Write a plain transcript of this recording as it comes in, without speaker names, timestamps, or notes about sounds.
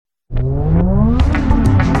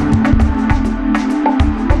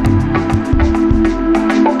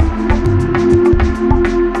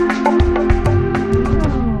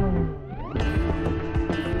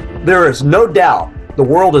There is no doubt the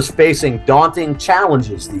world is facing daunting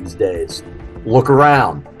challenges these days. Look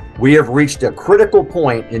around. We have reached a critical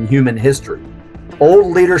point in human history.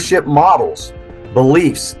 Old leadership models,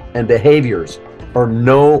 beliefs, and behaviors are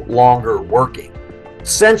no longer working.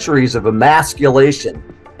 Centuries of emasculation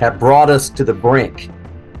have brought us to the brink.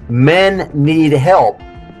 Men need help,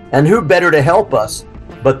 and who better to help us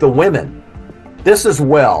but the women? This is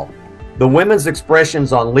Well, the Women's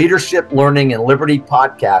Expressions on Leadership, Learning, and Liberty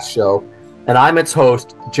podcast show, and I'm its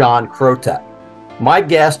host, John Krotek. My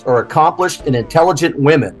guests are accomplished and intelligent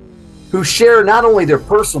women who share not only their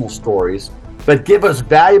personal stories, but give us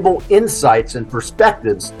valuable insights and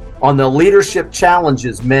perspectives on the leadership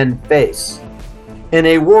challenges men face. In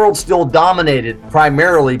a world still dominated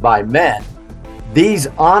primarily by men, these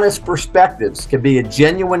honest perspectives can be a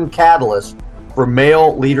genuine catalyst for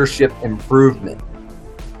male leadership improvement.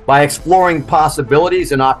 By exploring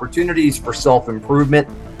possibilities and opportunities for self-improvement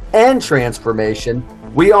and transformation,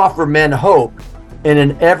 we offer men hope in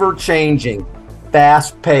an ever-changing,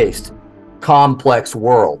 fast-paced, complex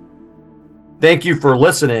world. Thank you for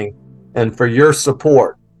listening and for your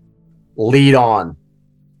support. Lead on.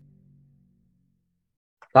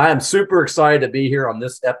 I am super excited to be here on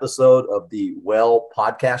this episode of the Well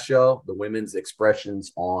podcast show, the Women's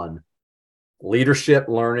Expressions on Leadership,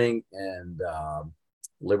 Learning, and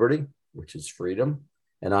Liberty, which is freedom.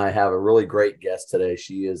 And I have a really great guest today.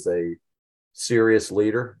 She is a serious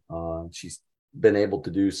leader. She's been able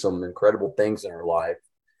to do some incredible things in her life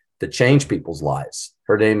to change people's lives.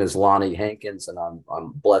 Her name is Lani Hankins, and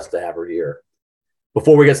I'm blessed to have her here.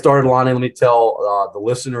 Before we get started, Lani, let me tell the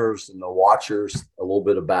listeners and the watchers a little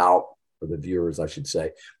bit about, or the viewers, I should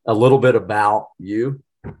say, a little bit about you.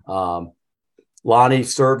 Lani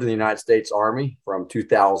served in the United States Army from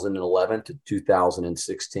 2011 to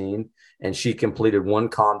 2016, and she completed one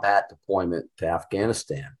combat deployment to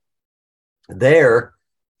Afghanistan. There,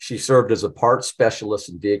 she served as a parts specialist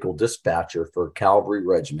and vehicle dispatcher for a cavalry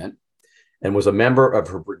regiment and was a member of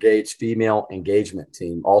her brigade's female engagement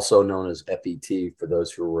team, also known as FET for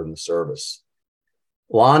those who were in the service.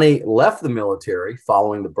 Lani left the military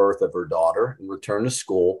following the birth of her daughter and returned to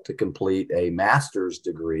school to complete a master's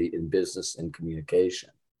degree in business and communication.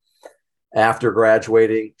 After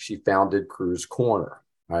graduating, she founded Kruse Corner.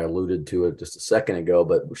 I alluded to it just a second ago,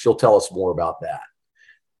 but she'll tell us more about that.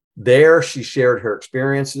 There, she shared her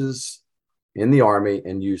experiences in the Army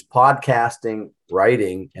and used podcasting,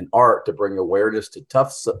 writing, and art to bring awareness to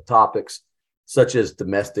tough topics such as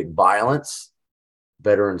domestic violence,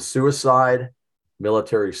 veteran suicide,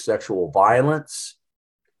 military sexual violence,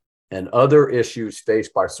 and other issues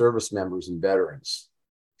faced by service members and veterans.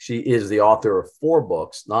 She is the author of 4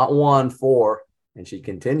 books, not one, 4, and she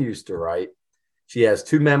continues to write. She has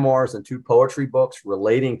 2 memoirs and 2 poetry books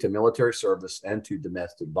relating to military service and to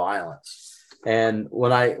domestic violence. And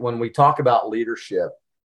when we talk about leadership,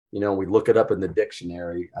 you know, we look it up in the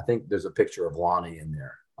dictionary. I think there's a picture of Lani in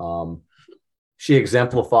there. She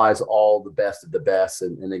exemplifies all the best of the best.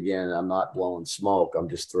 And again, I'm not blowing smoke. I'm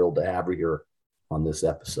just thrilled to have her here on this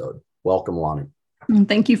episode. Welcome, Lani.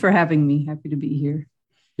 Thank you for having me. Happy to be here.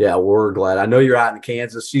 Yeah, we're glad. I know you're out in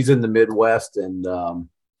Kansas. She's in the Midwest, and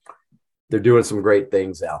they're doing some great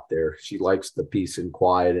things out there. She likes the peace and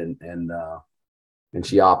quiet, and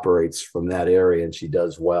she operates from that area, and she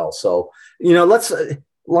does well. So, you know, let's,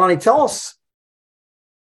 Lani, tell us,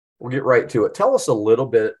 we'll get right to it. Tell us a little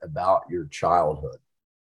bit about your childhood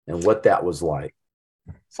and what that was like.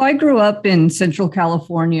 So I grew up in Central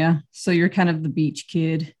California. So you're kind of the beach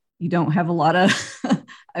kid. You don't have a lot of,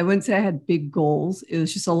 I wouldn't say I had big goals. It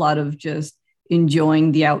was just a lot of just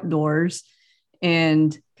enjoying the outdoors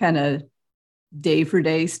and kind of day for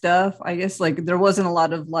day stuff. I guess like there wasn't a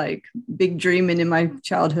lot of like big dreaming in my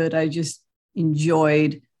childhood. I just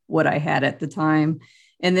enjoyed what I had at the time.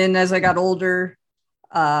 And then as I got older,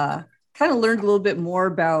 kind of learned a little bit more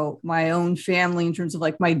about my own family in terms of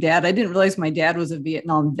like my dad. I didn't realize my dad was a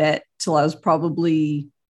Vietnam vet till I was probably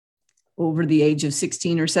over the age of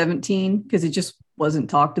 16 or 17 because it just wasn't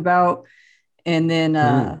talked about. And then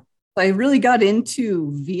I really got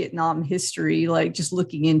into Vietnam history, like just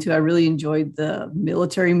looking into, I really enjoyed the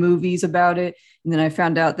military movies about it. And then I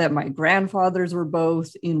found out that my grandfathers were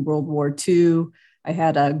both in World War II. I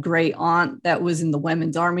had a great aunt that was in the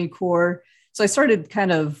Women's Army Corps. So I started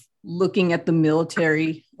kind of looking at the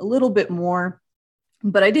military a little bit more,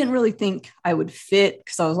 but I didn't really think I would fit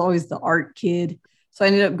because I was always the art kid. So I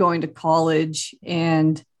ended up going to college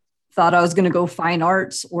and thought I was going to go fine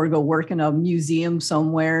arts or go work in a museum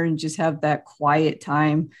somewhere and just have that quiet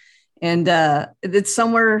time. And it's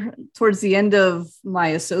somewhere towards the end of my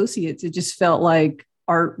associates, it just felt like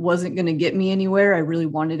art wasn't going to get me anywhere. I really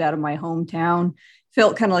wanted out of my hometown.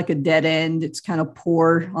 Felt kind of like a dead end. It's kind of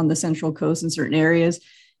poor on the Central Coast in certain areas,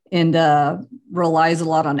 and relies a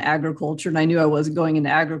lot on agriculture. And I knew I wasn't going into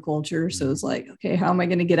agriculture. So it was like, okay, how am I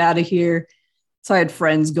going to get out of here? So I had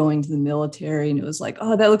friends going to the military, and it was like,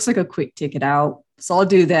 oh, that looks like a quick ticket out. So I'll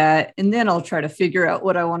do that. And then I'll try to figure out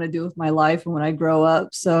what I want to do with my life and when I grow up.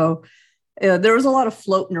 So there was a lot of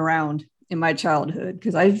floating around in my childhood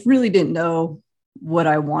because I really didn't know what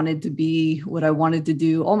I wanted to be, what I wanted to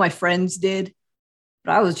do. All my friends did,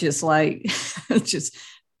 but I was just like, just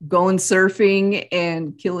going surfing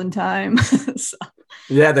and killing time. So.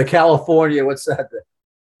 Yeah, the California, what's that?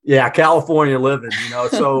 Yeah, California living,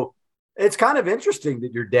 So it's kind of interesting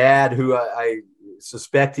that your dad, who I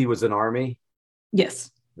suspect he was an Army.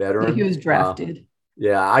 Yes. Veteran. Yeah, he was drafted.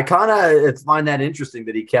 Yeah, I kind of find that interesting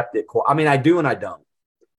that he kept it quiet. I mean, I do and I don't.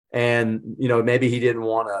 And, maybe he didn't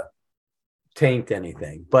want to taint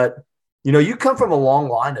anything. But, you come from a long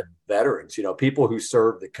line of veterans, people who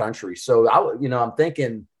serve the country. So, I'm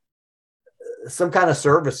thinking some kind of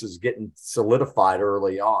service is getting solidified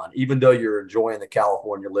early on. Even though you're enjoying the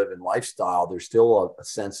California living lifestyle, there's still a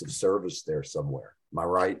sense of service there somewhere. Am I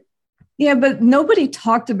right? Yeah, but nobody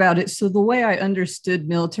talked about it. So the way I understood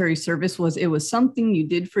military service was it was something you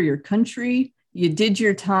did for your country, you did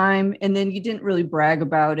your time, and then you didn't really brag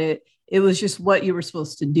about it. It was just what you were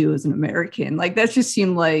supposed to do as an American. Like that just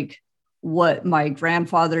seemed like what my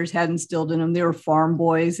grandfathers had instilled in them. They were farm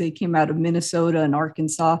boys. They came out of Minnesota and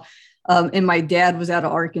Arkansas. And my dad was out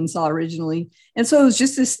of Arkansas originally. And so it was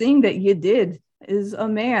just this thing that you did as a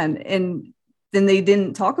man. And then they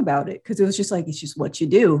didn't talk about it because it was just like, it's just what you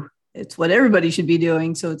do. It's what everybody should be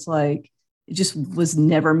doing. So it's like, it just was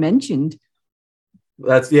never mentioned.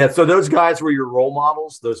 So those guys were your role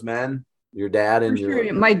models, those men, your dad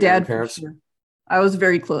and my dad, parents. For sure. I was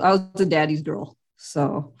very close. I was a daddy's girl.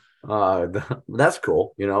 So that's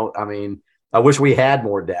cool. I mean, I wish we had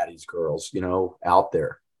more daddy's girls, out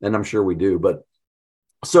there. And I'm sure we do. But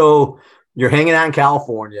so you're hanging out in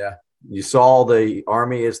California. You saw the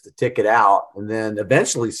Army as the ticket out. And then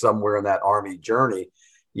eventually somewhere in that Army journey,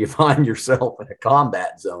 you find yourself in a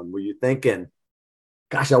combat zone. Were you thinking,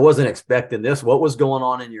 gosh, I wasn't expecting this? What was going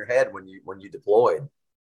on in your head when you deployed?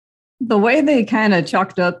 The way they kind of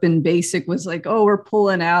chalked up in basic was like, oh, we're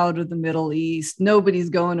pulling out of the Middle East. Nobody's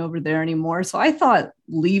going over there anymore. So I thought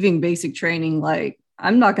leaving basic training, like,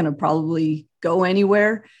 I'm not going to probably go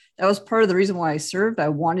anywhere. That was part of the reason why I served. I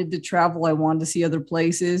wanted to travel. I wanted to see other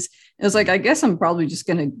places. It was like, I guess I'm probably just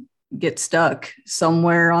going to get stuck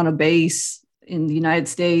somewhere on a base in the United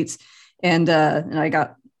States. And I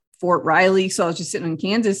got Fort Riley. So I was just sitting in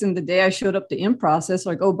Kansas. And the day I showed up to in process,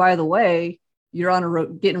 like, oh, by the way, you're on a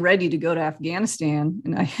road getting ready to go to Afghanistan.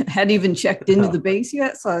 And I hadn't even checked into the base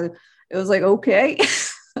yet. So it was like, okay.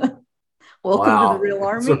 Welcome to the real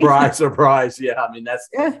Army. Surprise. Yeah. I mean,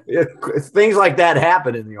 things like that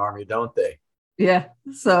happen in the Army, don't they? Yeah.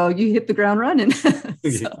 So you hit the ground running.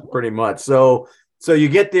 Pretty much. So you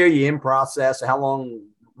get there, you in process. How long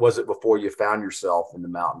was it before you found yourself in the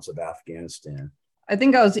mountains of Afghanistan? I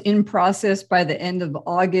think I was in process by the end of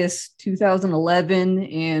August 2011,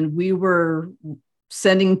 and we were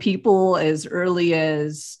sending people as early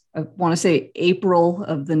as, I want to say, April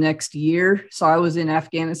of the next year. So I was in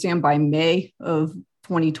Afghanistan by May of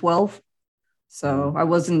 2012. So I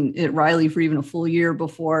wasn't at Riley for even a full year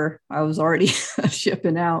before I was already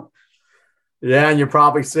shipping out. Yeah, and you're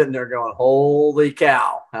probably sitting there going, holy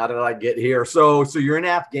cow, how did I get here? So you're in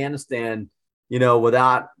Afghanistan,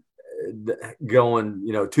 without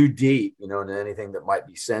going, too deep, into anything that might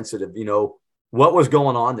be sensitive. What was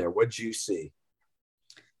going on there? What did you see?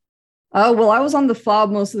 Well, I was on the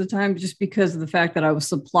FOB most of the time just because of the fact that I was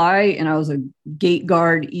supply and I was a gate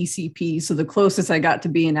guard ECP. So the closest I got to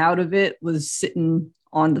being out of it was sitting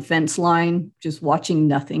on the fence line, just watching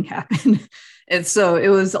nothing happen. And so it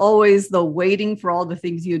was always the waiting for all the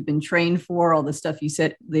things you had been trained for, all the stuff you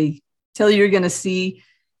said they tell you you're going to see.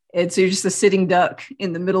 And so you're just a sitting duck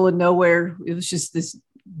in the middle of nowhere. It was just this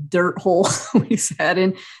dirt hole we sat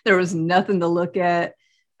in. There was nothing to look at.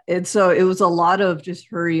 And so it was a lot of just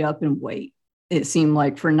hurry up and wait. It seemed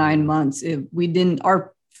like for 9 months,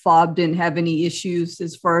 our FOB didn't have any issues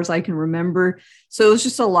as far as I can remember. So it was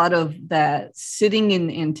just a lot of that sitting in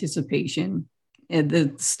anticipation and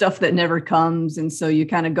the stuff that never comes. And so you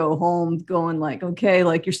kind of go home going like, okay,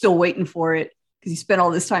 like you're still waiting for it because you spent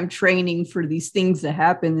all this time training for these things to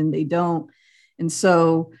happen and they don't. And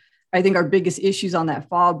so I think our biggest issues on that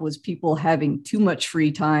FOB was people having too much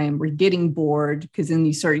free time or getting bored, because then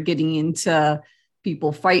you start getting into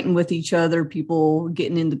people fighting with each other, people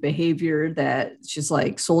getting into behavior that's just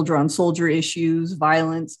like soldier on soldier issues,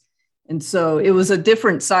 violence. And so it was a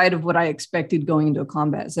different side of what I expected going into a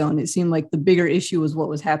combat zone. It seemed like the bigger issue was what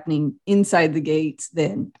was happening inside the gates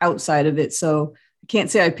than outside of it. So I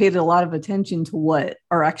can't say I paid a lot of attention to what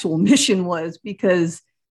our actual mission was, because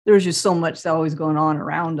there was just so much that always going on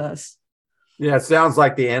around us. Yeah, it sounds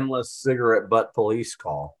like the endless cigarette butt police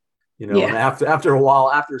call. And Yeah. after a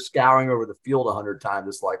while, after scouring over the field 100 times,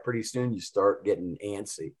 it's like pretty soon you start getting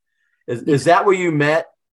antsy. Is that where you met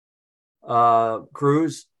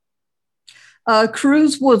Kruse?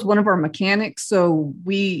 Kruse was one of our mechanics. So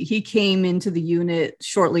he came into the unit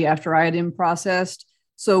shortly after I had him processed.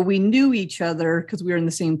 So we knew each other because we were in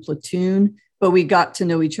the same platoon, but we got to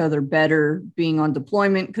know each other better being on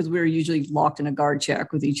deployment, because we were usually locked in a guard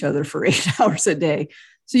shack with each other for 8 hours a day.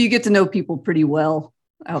 So you get to know people pretty well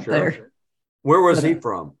out there. Where was he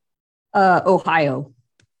from? Ohio.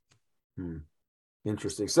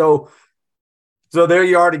 Interesting. So there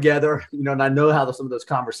you are together, and I know how some of those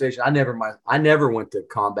conversations, I never went to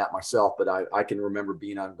combat myself, but I can remember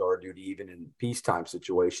being on guard duty, even in peacetime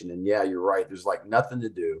situation. And yeah, you're right. There's like nothing to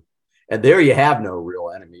do. And there you have no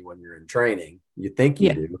real enemy when you're in training. You think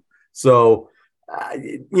you do. So,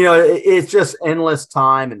 it's just endless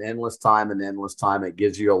time and endless time and endless time. It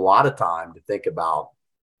gives you a lot of time to think about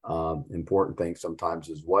important things sometimes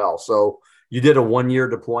as well. So you did a 1-year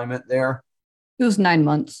deployment there? It was 9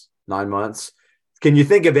 months. 9 months. Can you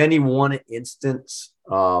think of any one instance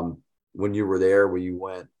when you were there where you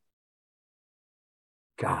went,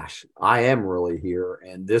 gosh, I am really here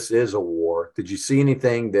and this is a war? Did you see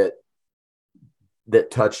anything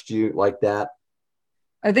that touched you like that?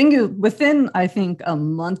 I think within a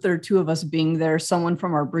month or two of us being there, someone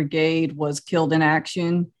from our brigade was killed in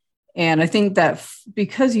action. And I think that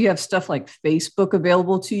because you have stuff like Facebook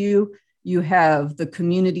available to you, you have the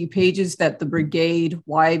community pages that the brigade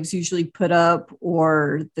wives usually put up,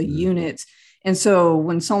 or the units. And so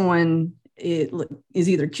when someone is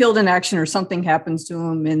either killed in action or something happens to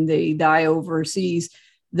them and they die overseas,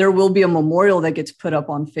 there will be a memorial that gets put up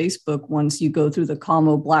on Facebook once you go through the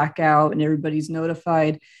commo blackout and everybody's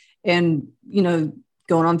notified. And, going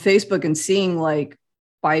on Facebook and seeing like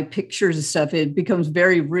by pictures and stuff, it becomes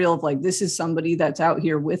very real. Like, this is somebody that's out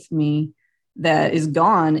here with me that is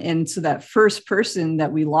gone. And so that first person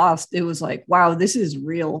that we lost, it was like, wow, this is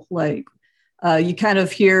real. Like, you kind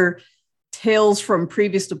of hear tales from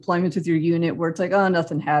previous deployments with your unit where it's like, oh,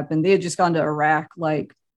 nothing happened. They had just gone to Iraq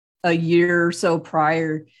like a year or so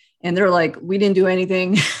prior. And they're like, we didn't do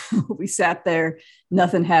anything. We sat there,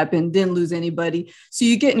 nothing happened, didn't lose anybody. So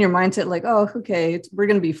you get in your mindset like, oh, okay, we're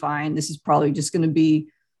going to be fine. This is probably just going to be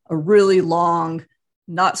a really long,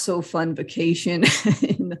 not so fun vacation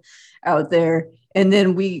out there. And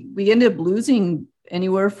then we ended up losing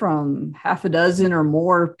anywhere from half a dozen or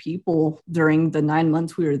more people during the 9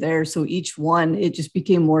 months we were there. So each one, it just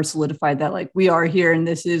became more solidified that like, we are here and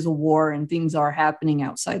this is a war and things are happening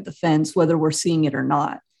outside the fence, whether we're seeing it or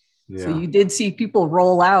not. Yeah. So you did see people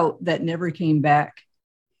roll out that never came back.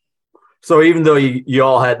 So even though you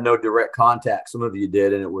all had no direct contact, some of you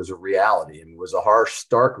did, and it was a reality, and it was a harsh,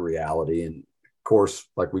 stark reality. And of course,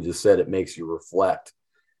 like we just said, it makes you reflect.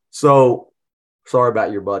 So sorry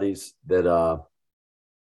about your buddies that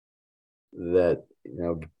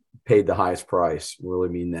paid the highest price. Really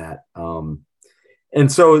mean that. And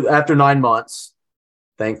so after 9 months,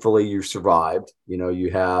 thankfully you survived.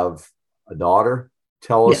 You have a daughter.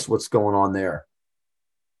 Tell us what's going on there.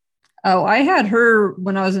 Oh, I had her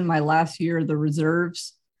when I was in my last year of the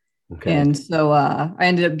reserves. Okay. And so I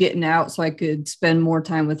ended up getting out so I could spend more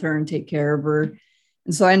time with her and take care of her.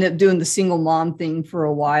 And so I ended up doing the single mom thing for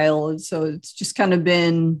a while. And so it's just kind of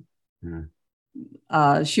been,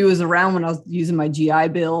 she was around when I was using my GI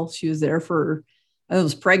Bill. She was there I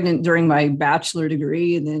was pregnant during my bachelor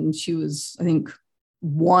degree. And then she was, I think,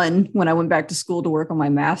 1 when I went back to school to work on my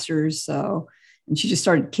master's. And she just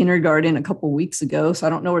started kindergarten a couple of weeks ago. So I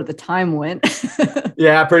don't know where the time went.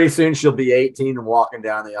 Yeah, pretty soon she'll be 18 and walking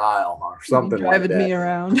down the aisle or something like that. Driving me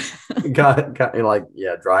around.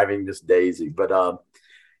 Driving this Daisy. But,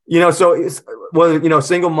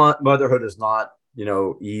 single motherhood is not,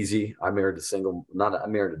 easy. I married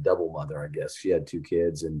a double mother, I guess. She had 2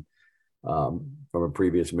 kids and from a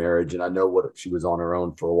previous marriage. And I know what she was on her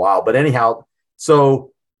own for a while. But anyhow,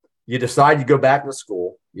 so you decide to go back to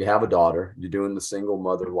school. You have a daughter. You're doing the single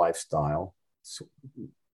mother lifestyle. It's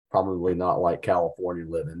probably not like California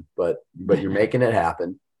living, but you're making it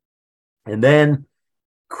happen. And then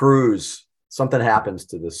Kruse, something happens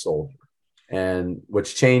to this soldier, and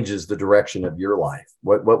which changes the direction of your life.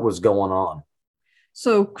 What was going on?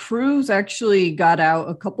 So Kruse actually got out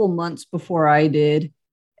a couple months before I did.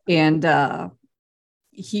 And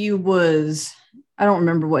he was, I don't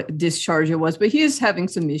remember what discharge it was, but he is having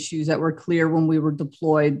some issues that were clear when we were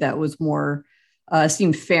deployed that was more,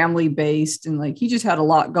 seemed family based. And like he just had a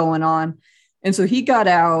lot going on. And so he got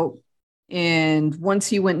out. And once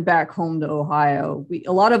he went back home to Ohio,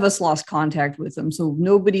 a lot of us lost contact with him. So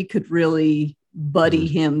nobody could really buddy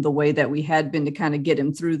him the way that we had been to kind of get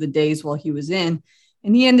him through the days while he was in.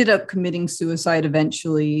 And he ended up committing suicide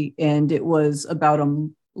eventually. And it was about a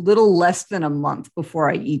little less than a month before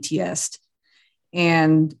I ETS'd.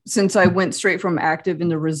 And since I went straight from active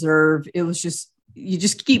into reserve, it was just, you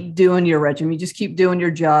just keep doing your regiment, you just keep doing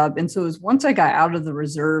your job. And so it was once I got out of the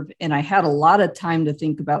reserve and I had a lot of time to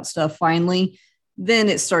think about stuff finally, then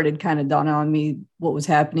it started kind of dawning on me what was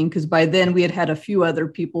happening. Because by then we had had a few other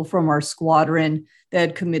people from our squadron that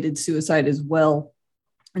had committed suicide as well.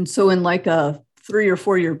 And so in like a 3 or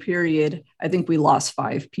 4 year period, I think we lost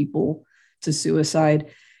 5 people to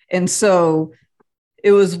suicide. And so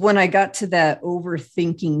it was when I got to that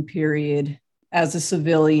overthinking period as a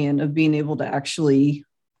civilian of being able to actually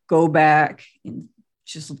go back and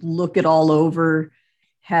just look it all over,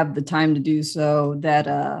 have the time to do so,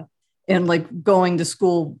 that and like going to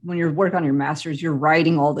school, when you're working on your master's, you're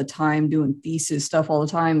writing all the time, doing thesis stuff all the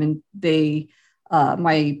time. And they,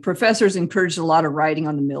 my professors encouraged a lot of writing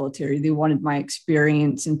on the military. They wanted my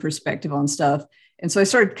experience and perspective on stuff. And so I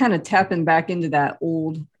started kind of tapping back into that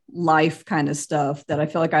old life kind of stuff that I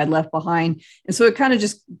felt like I had left behind. And so it kind of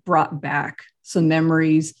just brought back some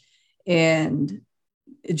memories. And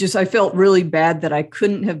it just, I felt really bad that I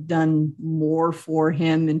couldn't have done more for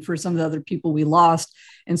him and for some of the other people we lost.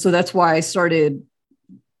 And so that's why I started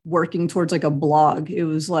working towards like a blog. It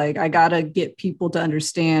was like, I got to get people to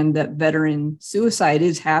understand that veteran suicide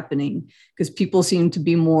is happening, because people seem to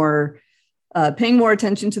be more paying more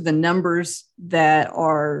attention to the numbers that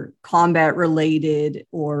are combat related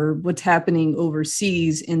or what's happening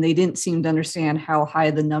overseas. And they didn't seem to understand how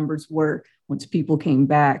high the numbers were once people came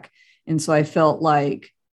back. And so I felt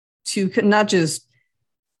like to not just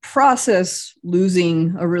process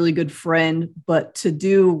losing a really good friend, but to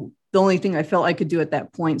do the only thing I felt I could do at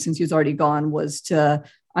that point, since he was already gone, was to,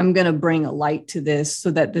 I'm going to bring a light to this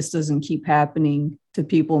so that this doesn't keep happening to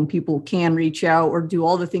people and people can reach out or do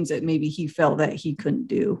all the things that maybe he felt that he couldn't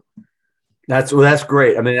do. That's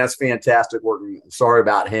great. I mean, that's fantastic work. Sorry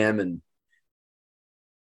about him. And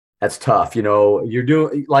that's tough. You know, you're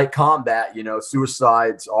doing like combat, you know,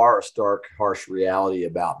 suicides are a stark, harsh reality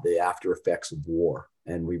about the after effects of war.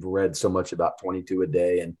 And we've read so much about 22 a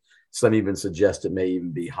day, and some even suggest it may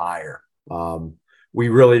even be higher. We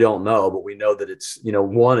really don't know, but we know that it's, you know,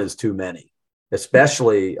 one is too many,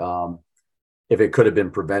 especially if it could have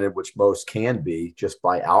been prevented, which most can be just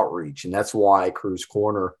by outreach. And that's why Kruse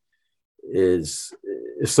Corner is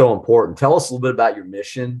so important. Tell us a little bit about your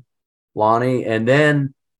mission, Lani, and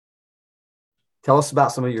then tell us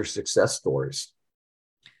about some of your success stories.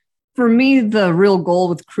 For me, the real goal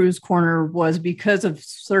with Kruse Corner was, because of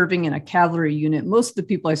serving in a cavalry unit, most of the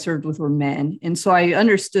people I served with were men. And so I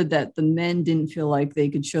understood that the men didn't feel like they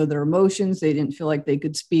could show their emotions. They didn't feel like they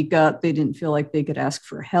could speak up. They didn't feel like they could ask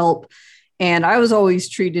for help. And I was always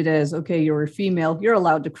treated as, okay, you're a female, you're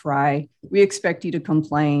allowed to cry. We expect you to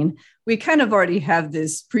complain. We kind of already have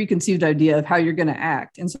this preconceived idea of how you're going to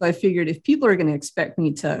act. And so I figured if people are going to expect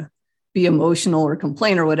me to be emotional or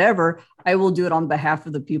complain or whatever, I will do it on behalf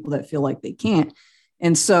of the people that feel like they can't.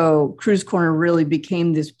 And so Kruse Corner really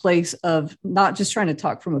became this place of not just trying to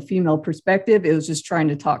talk from a female perspective. It was just trying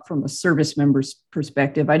to talk from a service member's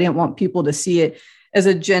perspective. I didn't want people to see it as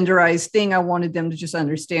a genderized thing. I wanted them to just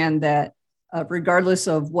understand that regardless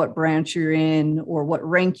of what branch you're in or what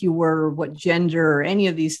rank you were, or what gender, or any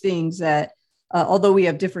of these things, that although we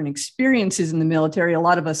have different experiences in the military, a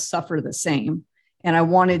lot of us suffer the same. And I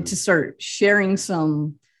wanted to start sharing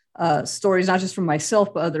some stories, not just from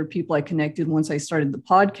myself, but other people I connected once I started the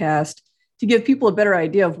podcast, to give people a better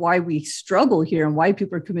idea of why we struggle here and why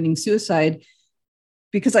people are committing suicide.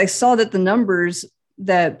 Because I saw that the numbers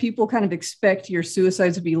that people kind of expect your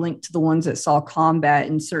suicides to be linked to the ones that saw combat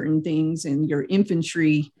in certain things and your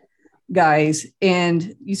infantry guys.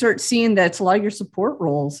 And you start seeing that it's a lot of your support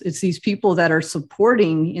roles. It's these people that are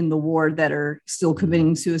supporting in the war that are still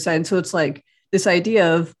committing suicide. And so it's like this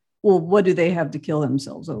idea of, well, what do they have to kill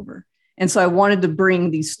themselves over? And so I wanted to bring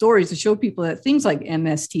these stories to show people that things like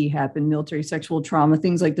MST happen, military sexual trauma,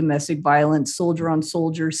 things like domestic violence, soldier on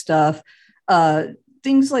soldier stuff,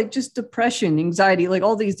 things like just depression, anxiety, like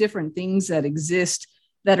all these different things that exist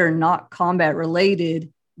that are not combat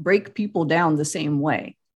related, break people down the same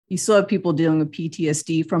way. you still have people dealing with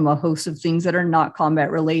PTSD from a host of things that are not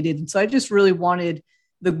combat related. And so I just really wanted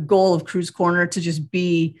the goal of Kruse Corner to just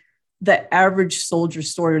be the average soldier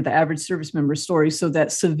story or the average service member story, so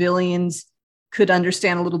that civilians could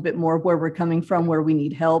understand a little bit more of where we're coming from, where we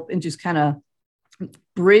need help, and just kind of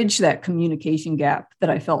bridge that communication gap that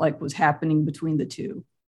I felt like was happening between the two.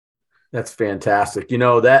 That's fantastic.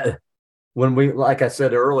 That when we, like I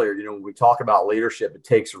said earlier, when we talk about leadership, it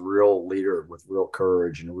takes a real leader with real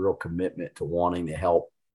courage and a real commitment to wanting to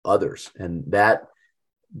help others. And that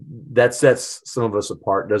sets some of us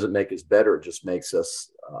apart. Doesn't make us better. It just makes us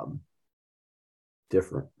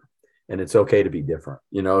different. And it's okay to be different,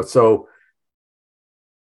 So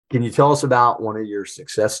can you tell us about one of your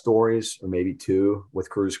success stories, or maybe two, with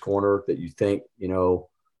Kruse Corner that you think,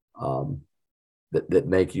 that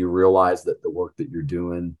make you realize that the work that you're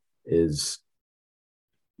doing is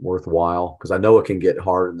worthwhile? Because I know it can get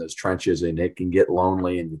hard in those trenches, and it can get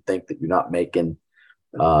lonely, and you think that you're not making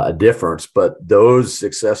a difference. But those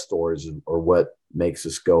success stories are what makes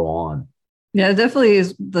us go on. Yeah, it definitely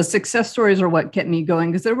is. The success stories are what kept me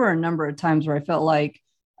going, because there were a number of times where I felt like,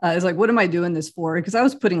 it's like, what am I doing this for? Because I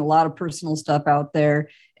was putting a lot of personal stuff out there,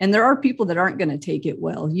 and there are people that aren't going to take it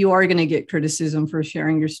well. You are going to get criticism for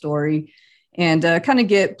sharing your story, and kind of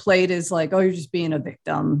get played as like, oh, you're just being a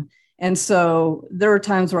victim. And so there were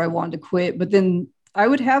times where I wanted to quit, but then I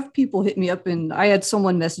would have people hit me up, and I had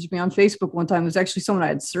someone message me on Facebook one time. It was actually someone I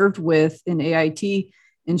had served with in AIT.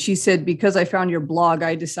 And she said, because I found your blog,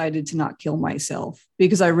 I decided to not kill myself,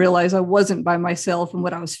 because I realized I wasn't by myself, and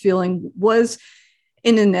what I was feeling was,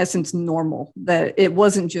 in essence, normal, that it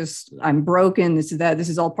wasn't just I'm broken, this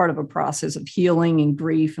is all part of a process of healing and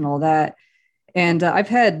grief and all that. And I've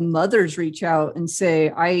had mothers reach out and say,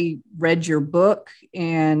 I read your book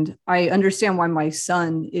and I understand why my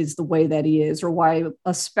son is the way that he is, or why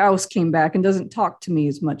a spouse came back and doesn't talk to me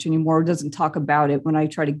as much anymore, doesn't talk about it when I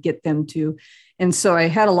try to get them to. And so I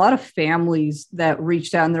had a lot of families that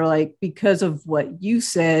reached out, and they're like, because of what you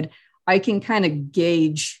said, I can kind of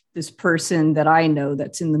gauge this person that I know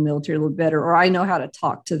that's in the military a little better, or I know how to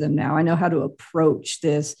talk to them now. I know how to approach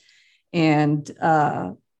this, and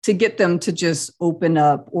to get them to just open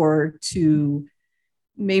up, or to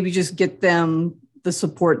maybe just get them the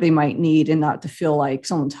support they might need, and not to feel like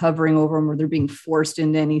someone's hovering over them or they're being forced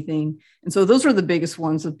into anything. And so those were the biggest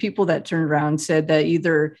ones, of people that turned around and said that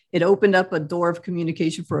either it opened up a door of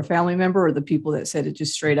communication for a family member, or the people that said it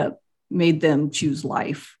just straight up made them choose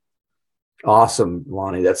life. Awesome,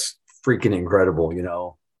 Lani. That's freaking incredible.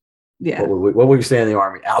 Yeah. What would you say in the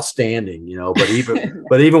Army? Outstanding, but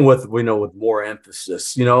even with, with more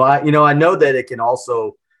emphasis, I know that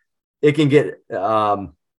it can get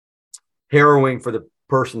harrowing for the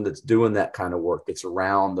person that's doing that kind of work. It's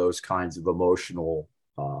around those kinds of emotional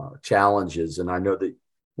challenges. And I know that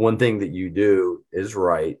one thing that you do is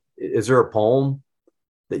right. Is there a poem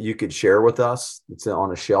that you could share with us? It's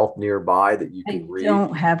on a shelf nearby that you can read.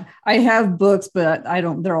 I have books, but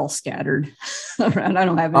they're all scattered around. I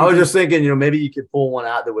don't have anything. I was just thinking, maybe you could pull one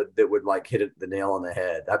out that would like hit the nail on the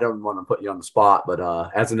head. I don't want to put you on the spot, but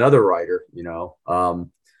as another writer,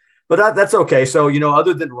 but that's okay. So,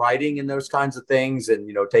 other than writing and those kinds of things, and,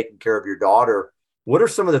 taking care of your daughter, what are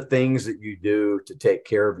some of the things that you do to take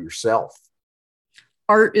care of yourself?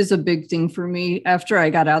 Art is a big thing for me. After I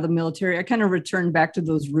got out of the military, I kind of returned back to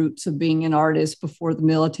those roots of being an artist before the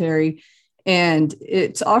military. And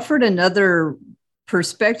it's offered another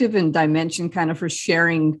perspective and dimension kind of for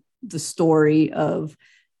sharing the story of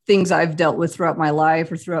things I've dealt with throughout my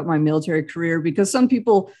life or throughout my military career, because some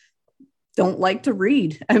people don't like to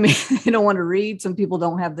read. I mean, they don't want to read. Some people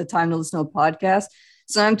don't have the time to listen to a podcast.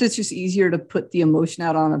 Sometimes it's just easier to put the emotion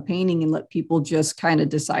out on a painting and let people just kind of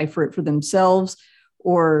decipher it for themselves,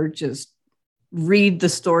 or just read the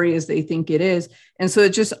story as they think it is. And so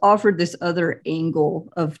it just offered this other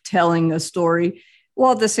angle of telling a story,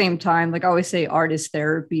 while at the same time, like I always say, art is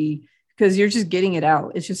therapy, because you're just getting it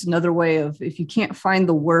out. It's just another way of, if you can't find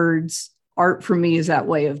the words, art for me is that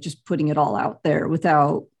way of just putting it all out there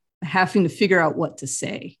without having to figure out what to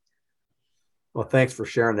say. Well, thanks for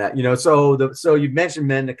sharing that. So you've mentioned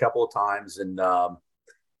men a couple of times, and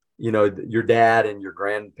your dad and your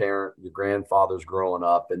grandfather's growing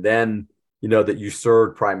up, and then, that you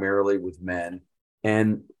served primarily with men,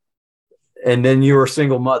 and then you're a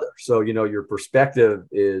single mother. So, your perspective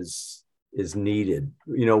is needed.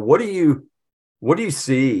 What do you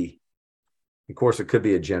see? Of course, it could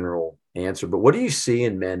be a general answer, but what do you see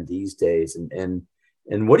in men these days? And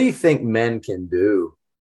what do you think men can do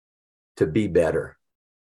to be better?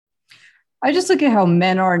 I just look at how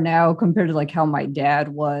men are now compared to like how my dad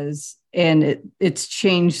was. And it's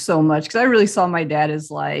changed so much because I really saw my dad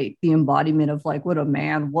as like the embodiment of like what a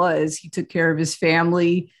man was. He took care of his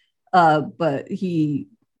family, but he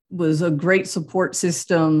was a great support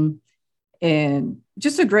system and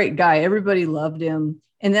just a great guy. Everybody loved him.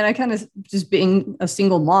 And then I kind of just being a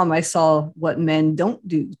single mom, I saw what men don't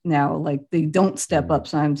do now. Like they don't step up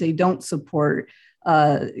sometimes, they don't support.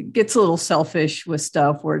 It gets a little selfish with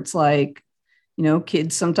stuff where it's like,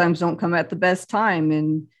 kids sometimes don't come at the best time.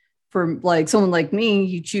 And for like someone like me,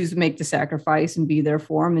 you choose to make the sacrifice and be there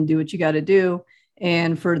for them and do what you got to do.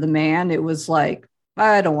 And for the man, it was like,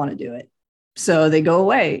 I don't want to do it. So they go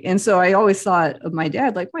away. And so I always thought of my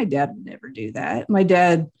dad, like my dad would never do that. My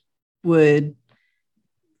dad would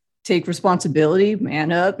take responsibility,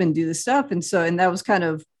 man up and do the stuff. And that was kind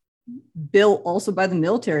of built also by the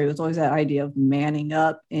military. It was always that idea of manning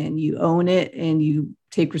up and you own it and you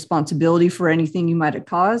take responsibility for anything you might have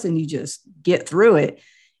caused and you just get through it.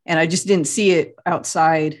 And I just didn't see it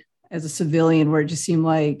outside as a civilian where it just seemed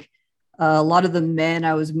like a lot of the men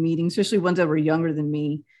I was meeting, especially ones that were younger than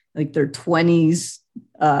me, like their 20s,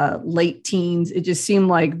 late teens, it just seemed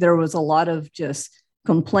like there was a lot of just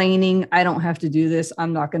complaining. I don't have to do this.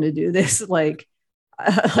 I'm not going to do this. Like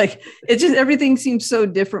it just, everything seems so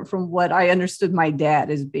different from what I understood my dad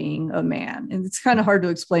as being a man. And it's kind of hard to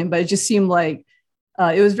explain, but it just seemed like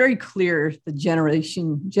it was very clear the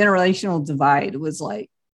generational divide was like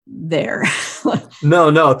there.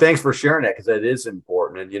 No, thanks for sharing that because that is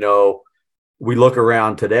important. And, we look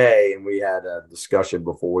around today and we had a discussion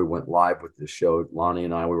before we went live with this show, Lani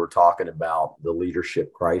and I, we were talking about the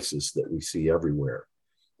leadership crisis that we see everywhere.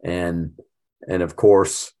 And of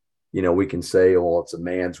course, we can say, well, it's a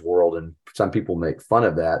man's world and some people make fun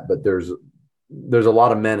of that, but there's a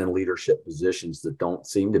lot of men in leadership positions that don't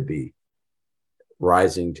seem to be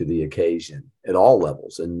rising to the occasion at all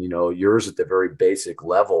levels. And, yours at the very basic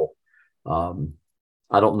level,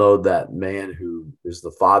 I don't know that man who is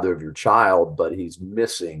the father of your child, but he's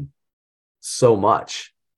missing so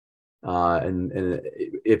much. And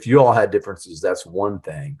if you all had differences, that's one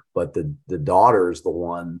thing. But the daughter is the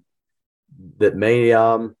one that may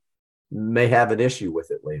have an issue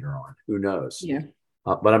with it later on. Who knows? Yeah.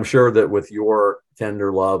 But I'm sure that with your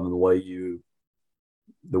tender love and the way you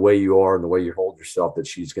are and the way you hold yourself, that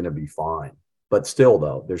she's going to be fine. But still,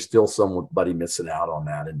 though, there's still somebody missing out on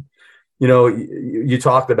that. And you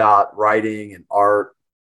talked about writing and art.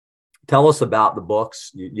 Tell us about the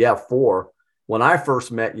books. You have 4. When I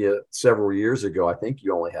first met you several years ago, I think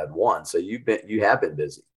you only had 1. So you have been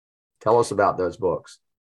busy. Tell us about those books.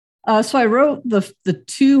 So I wrote the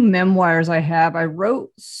 2 memoirs I have. I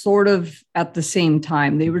wrote sort of at the same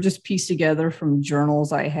time. They were just pieced together from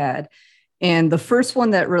journals I had. And the first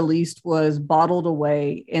one that released was Bottled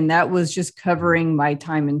Away. And that was just covering my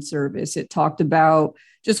time in service. It talked about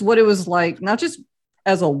just what it was like, not just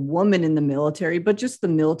as a woman in the military, but just the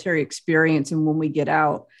military experience and when we get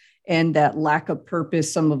out and that lack of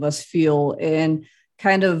purpose some of us feel and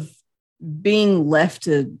kind of being left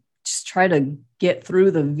to just try to get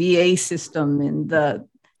through the VA system and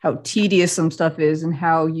how tedious some stuff is and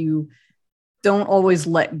how you don't always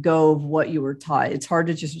let go of what you were taught. It's hard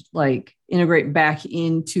to just like integrate back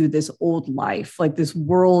into this old life, like this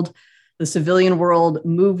world. The civilian world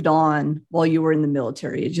moved on while you were in the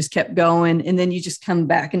military. It just kept going. And then you just come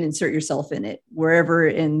back and insert yourself in it wherever.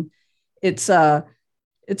 And it's a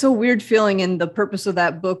weird feeling. And the purpose of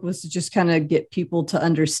that book was to just kind of get people to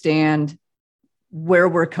understand where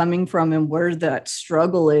we're coming from and where that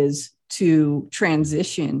struggle is to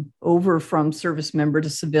transition over from service member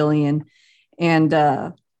to civilian. And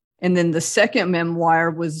then the second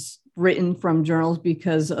memoir was written from journals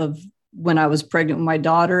because of when I was pregnant with my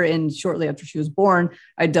daughter and shortly after she was born,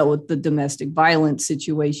 I dealt with the domestic violence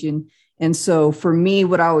situation. And so for me,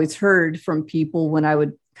 what I always heard from people when I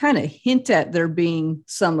would kind of hint at there being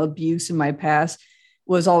some abuse in my past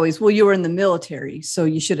was always, well, you were in the military, so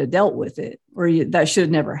you should have dealt with it, or that should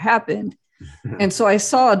have never happened. And so I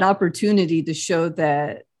saw an opportunity to show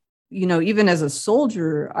that, even as a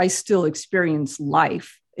soldier, I still experience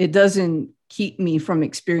life. It doesn't keep me from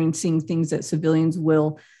experiencing things that civilians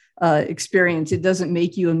will experience. It doesn't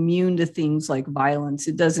make you immune to things like violence.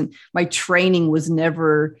 My training was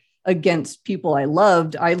never against people I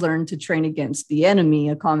loved. I learned to train against the enemy,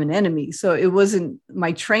 a common enemy. So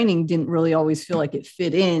my training didn't really always feel like it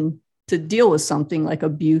fit in to deal with something like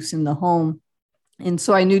abuse in the home. And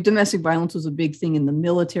so I knew domestic violence was a big thing in the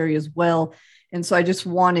military as well. And so I just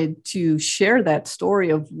wanted to share that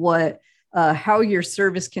story of how your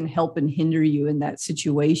service can help and hinder you in that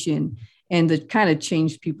situation. and to kind of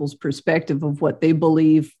change people's perspective of what they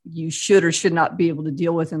believe you should or should not be able to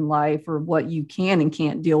deal with in life, or what you can and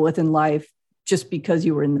can't deal with in life just because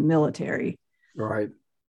you were in the military. Right.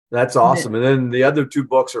 That's awesome. And then the other two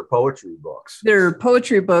books are poetry books. They're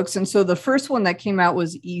poetry books. And so the first one that came out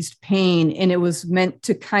was Eased Pain, and it was meant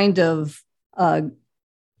to kind of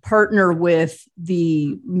partner with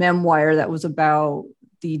the memoir that was about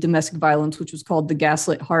the domestic violence, which was called The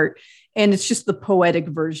Gaslit Heart. And it's just the poetic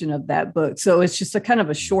version of that book. So it's just a kind of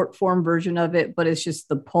a short form version of it, but it's just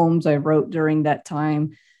the poems I wrote during that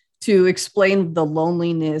time to explain the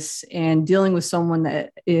loneliness and dealing with someone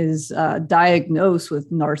that is diagnosed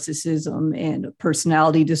with narcissism and a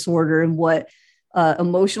personality disorder, and what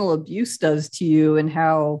emotional abuse does to you, and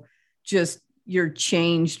how just you're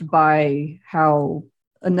changed by how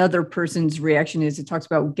another person's reaction is. It talks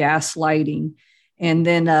about gaslighting. And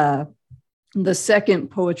then the second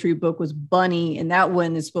poetry book was Bunny, and that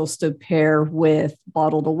one is supposed to pair with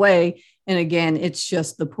Bottled Away. And again, it's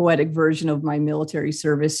just the poetic version of my military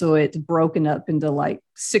service. So it's broken up into like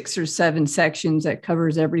 6 or 7 sections that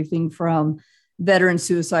covers everything from veteran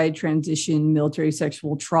suicide, transition, military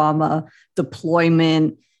sexual trauma,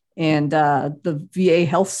 deployment, and the VA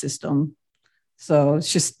health system. So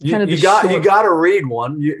it's just kind of you got to read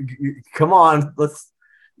one. Come on, let's.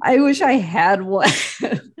 I wish I had one.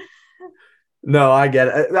 No, I get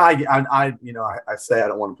it. I say I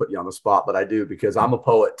don't want to put you on the spot, but I do, because I'm a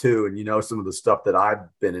poet too, and some of the stuff that I've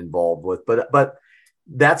been involved with. But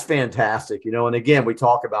that's fantastic, And again, we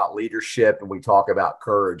talk about leadership and we talk about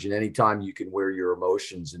courage, and anytime you can wear your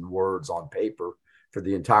emotions and words on paper for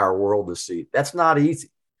the entire world to see, that's not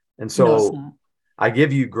easy. And so, no, I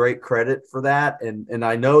give you great credit for that, and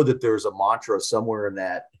I know that there's a mantra somewhere in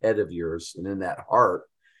that head of yours and in that heart.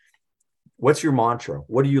 What's your mantra?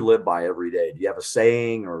 What do you live by every day? Do you have a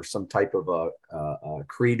saying or some type of a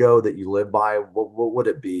credo that you live by? What would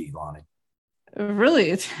it be, Lani? Really,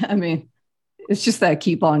 it's just that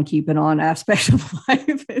keep on keeping on aspect of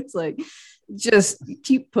life. It's like, just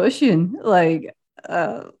keep pushing. Like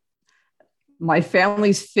my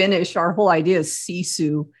family's Finnish. Our whole idea is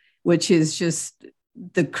sisu, which is just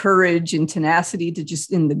the courage and tenacity to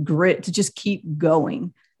just, in the grit, to just keep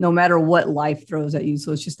going, no matter what life throws at you.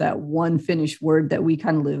 So it's just that one Finnish word that we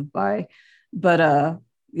kind of live by. But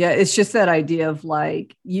yeah, it's just that idea of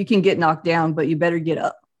like, you can get knocked down, but you better get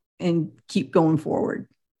up and keep going forward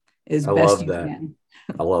as best you can.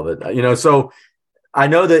 I love it. So I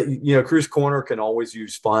know that, Kruse Corner can always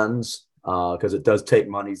use funds because it does take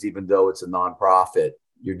monies, even though it's a nonprofit.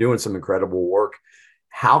 You're doing some incredible work.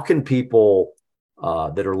 How can people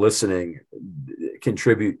that are listening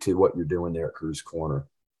contribute to what you're doing there at Kruse Corner?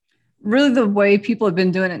 Really, the way people have been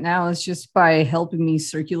doing it now is just by helping me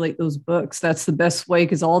circulate those books. That's the best way,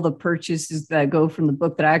 because all the purchases that go from the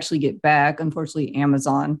book that I actually get back, unfortunately,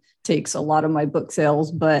 Amazon takes a lot of my book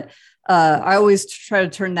sales, but I always try to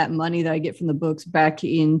turn that money that I get from the books back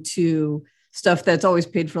into stuff that's always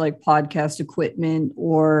paid for, like podcast equipment,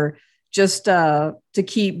 or just to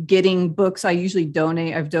keep getting books. I usually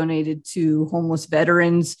donate. I've donated to homeless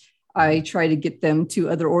veterans. I try to get them to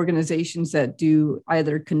other organizations that do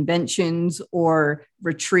either conventions or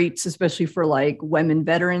retreats, especially for like women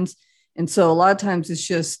veterans. And so a lot of times it's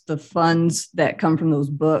just the funds that come from those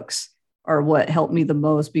books are what help me the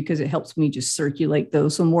most, because it helps me just circulate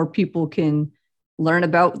those so more people can learn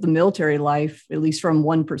about the military life, at least from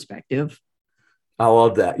one perspective. I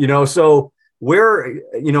love that. So where,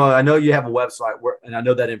 I know you have a website and I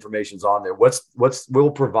know that information's on there.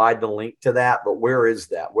 We'll provide the link to that, but where is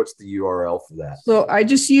that? What's the URL for that? So I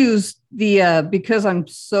just use the, because I'm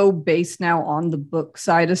so based now on the book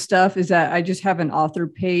side of stuff, is that I just have an author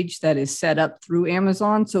page that is set up through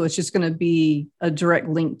Amazon. So it's just going to be a direct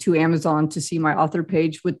link to Amazon to see my author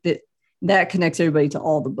page with it. That connects everybody to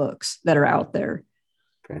all the books that are out there.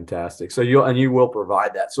 Fantastic. So you will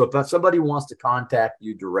provide that. So if somebody wants to contact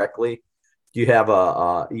you directly, do you have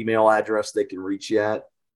a email address they can reach you at?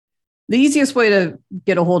 The easiest way to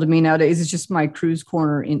get a hold of me nowadays is just my Kruse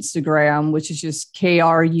Corner Instagram, which is just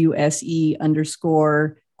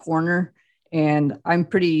KRUSE_corner. And I'm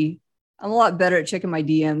a lot better at checking my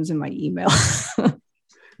DMs and my email.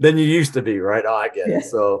 Than you used to be, right? Oh, I get it.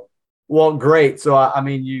 So, well, great. So,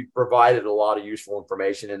 you provided a lot of useful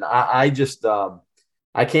information, and I just,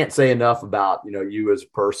 I can't say enough about, you as a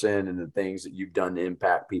person and the things that you've done to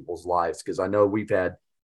impact people's lives. Because I know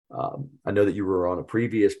I know that you were on a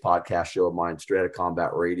previous podcast show of mine, Strata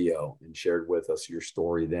Combat Radio, and shared with us your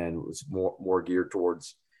story then. It was more geared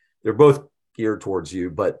towards, they're both geared towards you,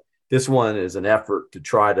 but this one is an effort to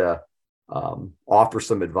try to offer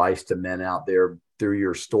some advice to men out there through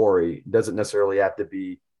your story. It doesn't necessarily have to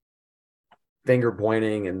be finger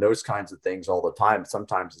pointing and those kinds of things all the time.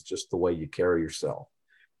 Sometimes it's just the way you carry yourself.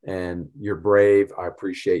 And you're brave. I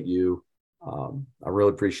appreciate you. I really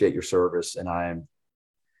appreciate your service, and I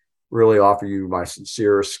really offer you my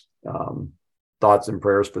sincerest thoughts and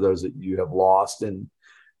prayers for those that you have lost. And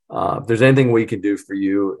if there's anything we can do for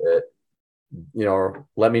you,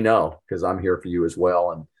 let me know, because I'm here for you as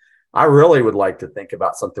well. And I really would like to think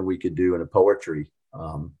about something we could do in a poetry.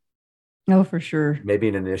 No, for sure. Maybe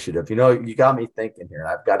an initiative. You got me thinking here.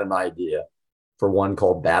 I've got an idea for one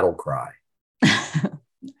called Battle Cry.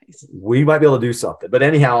 Nice. We might be able to do something. But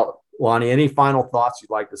anyhow, Lani, any final thoughts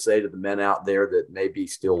you'd like to say to the men out there that may be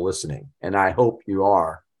still listening? And I hope you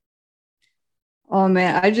are. Oh,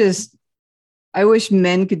 man, I wish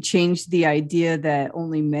men could change the idea that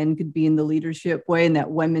only men could be in the leadership way and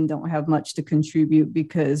that women don't have much to contribute,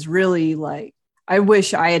 because really, like, I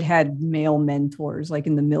wish I had male mentors like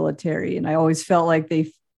in the military. And I always felt like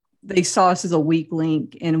they saw us as a weak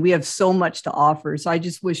link, and we have so much to offer. So I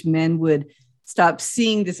just wish men would stop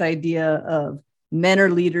seeing this idea of men are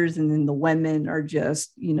leaders and then the women are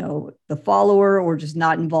just, the follower or just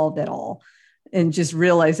not involved at all. And just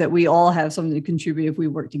realize that we all have something to contribute. If we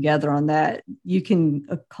work together on that, you can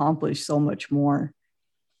accomplish so much more.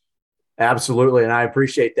 Absolutely. And I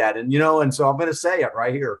appreciate that. And, and so I'm going to say it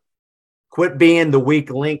right here. Quit being the weak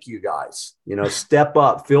link, you guys. Step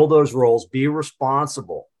up, fill those roles, be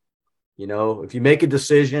responsible. If you make a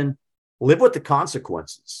decision, live with the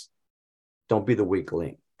consequences. Don't be the weak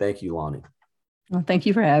link. Thank you, Lani. Well, thank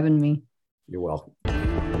you for having me. You're welcome.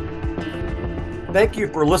 Thank you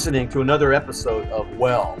for listening to another episode of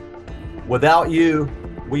Well. Without you,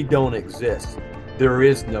 we don't exist. There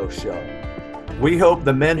is no show. We hope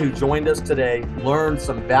the men who joined us today learned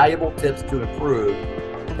some valuable tips to improve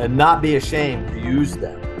and not be ashamed to use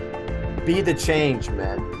them. Be the change,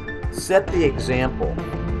 men. Set the example.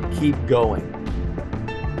 Keep going.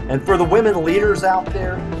 And for the women leaders out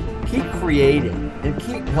there, keep creating and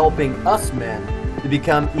keep helping us men to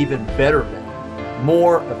become even better men,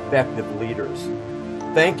 more effective leaders.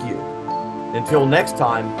 Thank you. Until next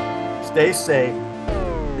time, stay safe,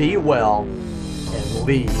 be well, and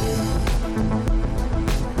lead.